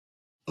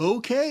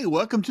Okay,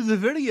 welcome to the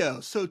video.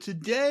 So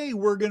today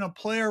we're going to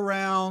play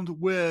around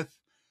with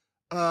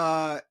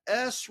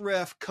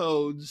sref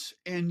codes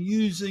and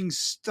using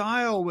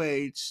style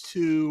weights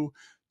to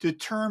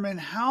determine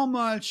how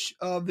much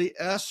of the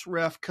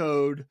sref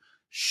code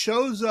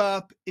shows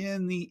up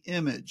in the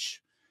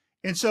image.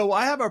 And so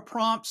I have a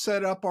prompt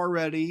set up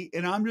already,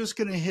 and I'm just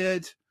going to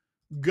hit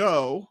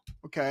go,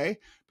 okay,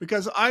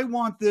 because I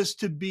want this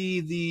to be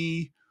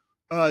the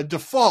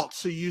default.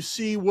 So you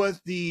see what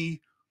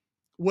the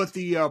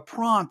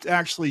prompt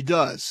actually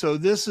does. So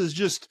this is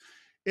just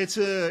it's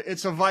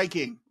a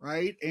Viking,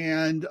 right?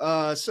 And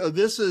so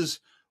this is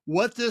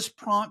what this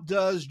prompt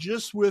does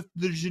just with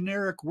the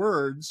generic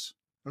words.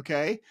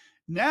 Okay.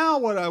 Now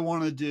what I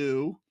want to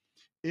do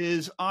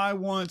is I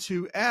want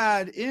to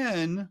add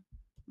in.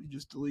 Let me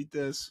just delete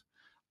this.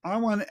 I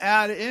want to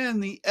add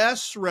in the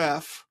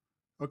sref.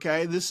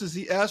 Okay, this is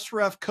the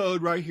sref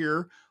code right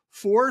here,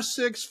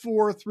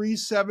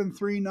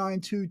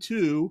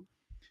 464373922.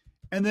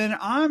 And then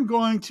I'm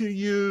going to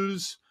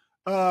use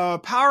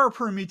power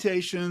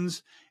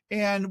permutations.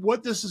 And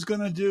what this is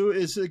going to do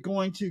is it's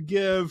going to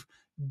give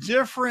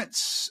different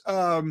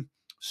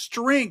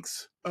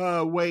strength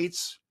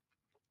weights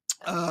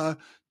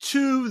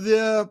to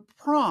the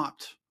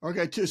prompt.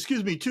 Okay,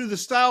 to the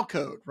style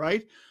code,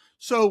 right?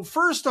 So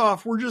first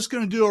off, we're just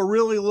going to do a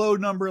really low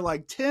number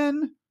like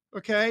 10,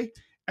 okay?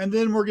 And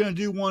then we're going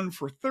to do one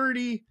for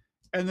 30,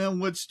 and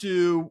then let's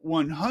do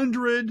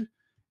 100,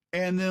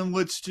 and then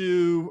let's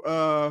do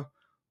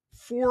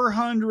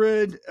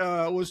 400,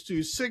 let's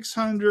do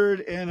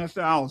 600 and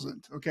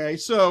 1,000. Okay,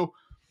 so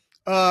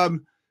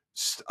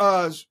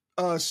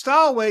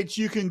style weights,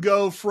 you can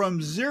go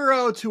from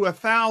 0 to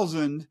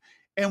 1,000,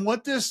 and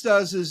what this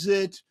does is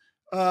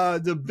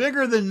the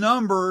bigger the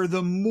number,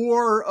 the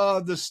more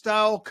of the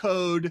style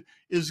code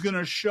is going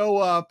to show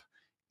up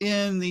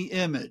in the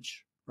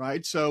image,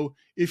 right? So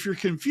if you're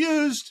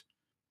confused,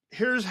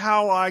 here's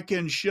how I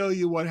can show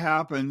you what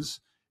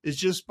happens is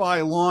just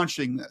by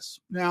launching this.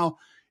 Now,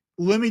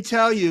 let me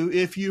tell you,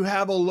 if you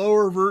have a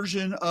lower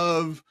version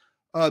of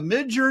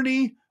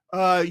Midjourney,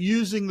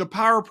 using the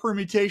power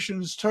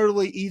permutations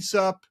totally eats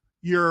up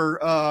your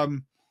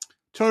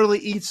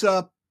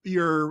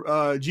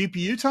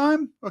GPU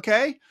time.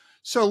 Okay,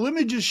 so let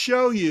me just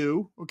show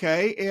you.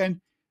 Okay,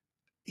 and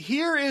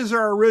here is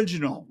our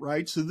original,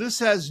 right? So this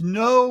has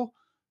no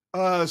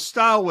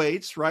style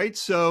weights, right?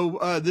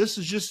 So this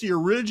is just the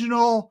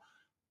original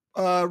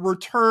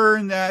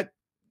return that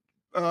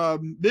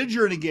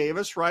Midjourney gave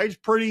us, right?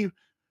 Pretty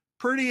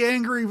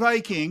angry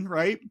Viking,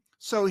 right?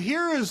 So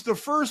here is the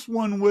first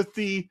one with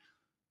the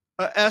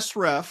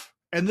sref,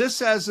 and this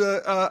has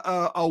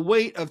a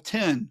weight of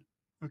 10.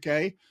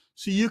 Okay,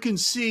 so you can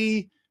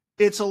see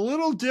it's a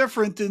little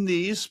different than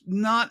these,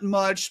 not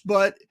much,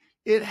 but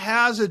it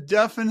has a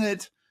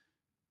definite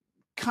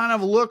kind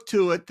of look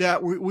to it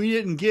that we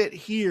didn't get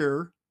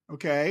here.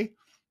 Okay,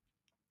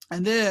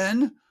 and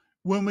then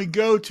when we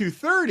go to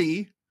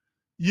 30,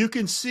 you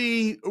can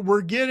see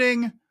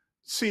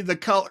the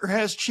color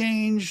has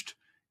changed.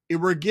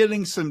 We're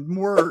getting some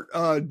more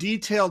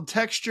detailed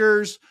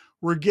textures.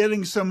 We're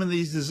getting some of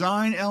these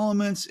design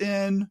elements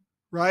in,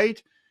 right?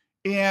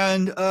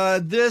 And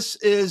this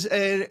is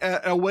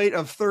a weight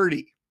of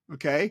 30,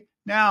 okay?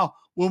 Now,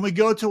 when we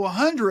go to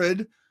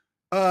 100,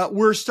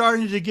 we're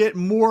starting to get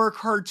more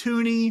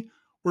cartoony.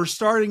 We're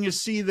starting to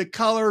see the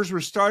colors.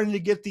 We're starting to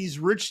get these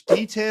rich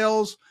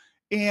details.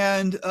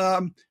 And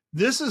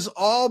this is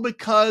all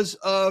because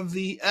of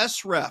the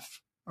sref,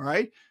 all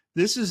right?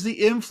 This is the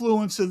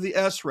influence of the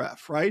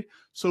sref, right?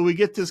 So we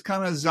get this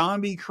kind of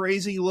zombie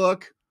crazy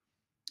look.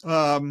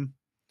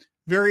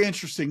 Very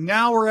interesting.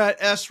 Now we're at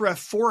sref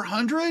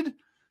 400.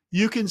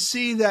 You can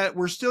see that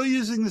we're still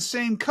using the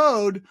same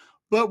code,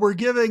 but we're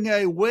giving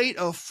a weight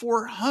of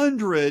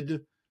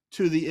 400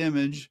 to the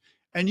image.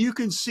 And you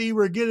can see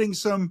we're getting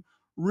some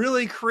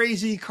really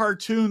crazy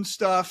cartoon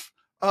stuff.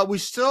 We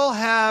still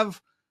have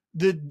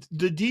the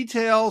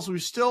details. We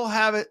still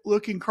have it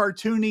looking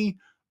cartoony,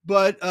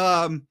 but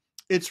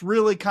it's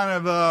really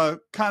kind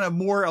of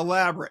more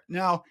elaborate.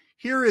 Now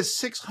here is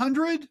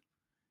 600,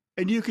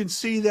 and you can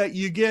see that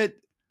you get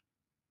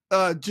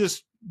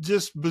just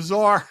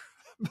bizarre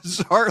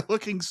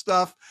looking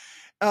stuff,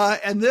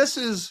 and this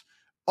is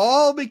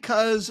all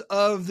because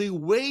of the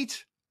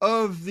weight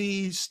of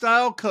the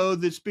style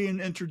code that's being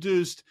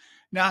introduced.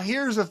 Now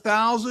here's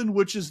 1,000,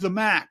 which is the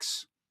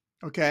max.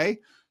 Okay,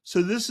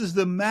 so this is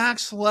the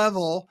max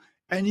level,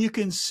 and you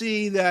can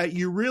see that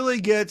you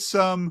really get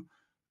some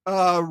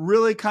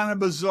really kind of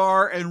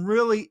bizarre and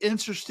really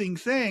interesting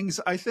things.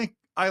 I think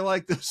I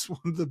like this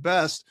one the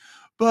best,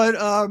 but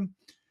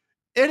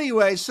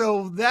anyway,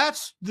 so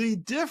that's the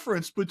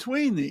difference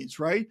between these,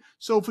 right?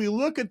 So if we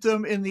look at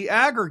them in the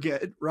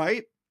aggregate,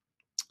 right?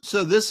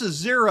 So this is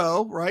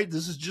 0, right?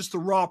 This is just the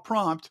raw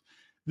prompt.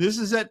 This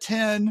is at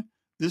 10.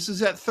 This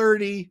is at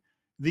 30.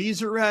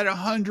 These are at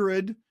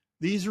 100.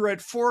 These are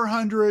at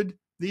 400.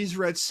 These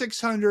are at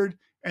 600.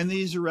 And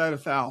these are at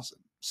 1,000.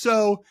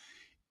 So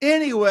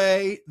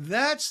Anyway,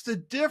 that's the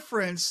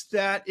difference,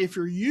 that if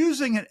you're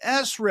using an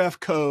SREF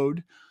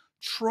code,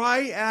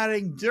 try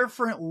adding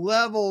different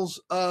levels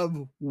of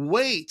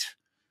weight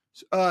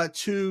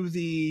to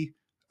the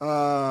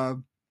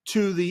SREF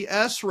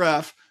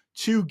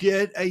to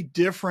get a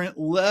different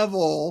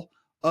level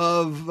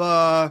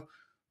of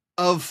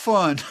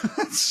fun.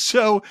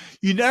 So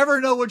you never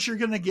know what you're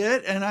going to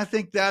get, and I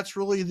think that's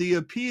really the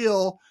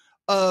appeal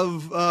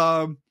of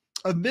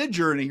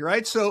Midjourney,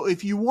 right? So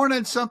if you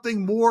wanted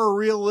something more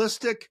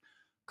realistic,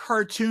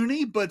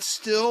 cartoony, but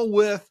still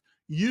with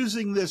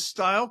using this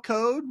style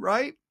code,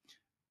 right?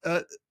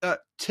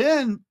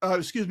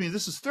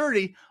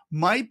 30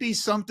 might be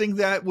something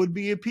that would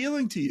be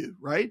appealing to you,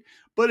 right?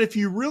 But if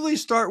you really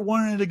start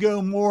wanting to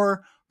go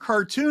more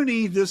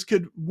cartoony, this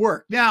could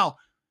work. Now,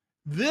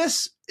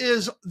 these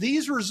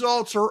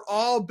results are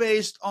all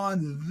based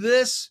on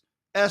this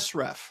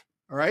SREF.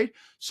 All right.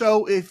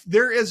 So if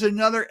there is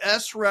another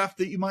SREF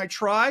that you might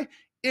try,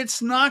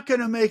 it's not going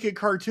to make it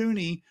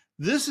cartoony.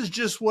 This is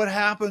just what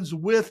happens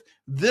with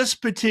this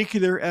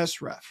particular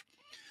SREF.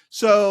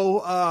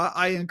 So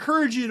I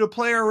encourage you to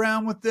play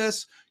around with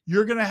this.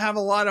 You're going to have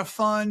a lot of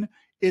fun.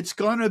 It's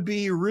going to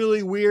be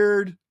really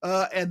weird.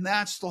 And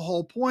that's the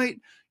whole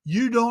point.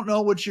 You don't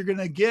know what you're going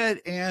to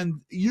get,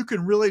 and you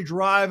can really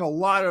drive a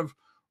lot of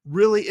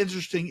really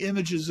interesting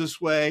images this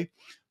way.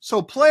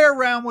 So play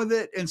around with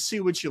it and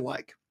see what you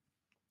like.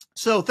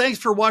 So thanks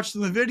for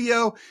watching the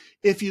video.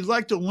 If you'd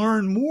like to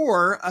learn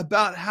more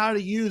about how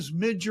to use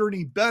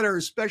Midjourney better,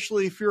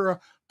 especially if you're a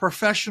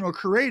professional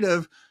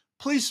creative,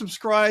 please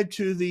subscribe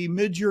to the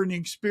Midjourney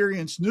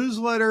Experience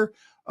newsletter.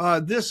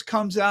 This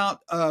comes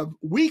out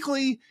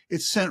weekly.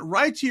 It's sent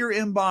right to your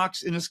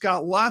inbox, and it's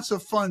got lots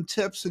of fun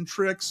tips and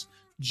tricks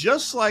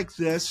just like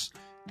this,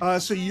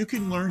 so you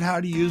can learn how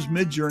to use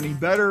Midjourney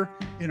better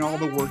in all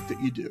the work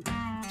that you do.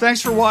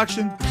 Thanks for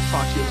watching.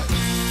 Talk to you later.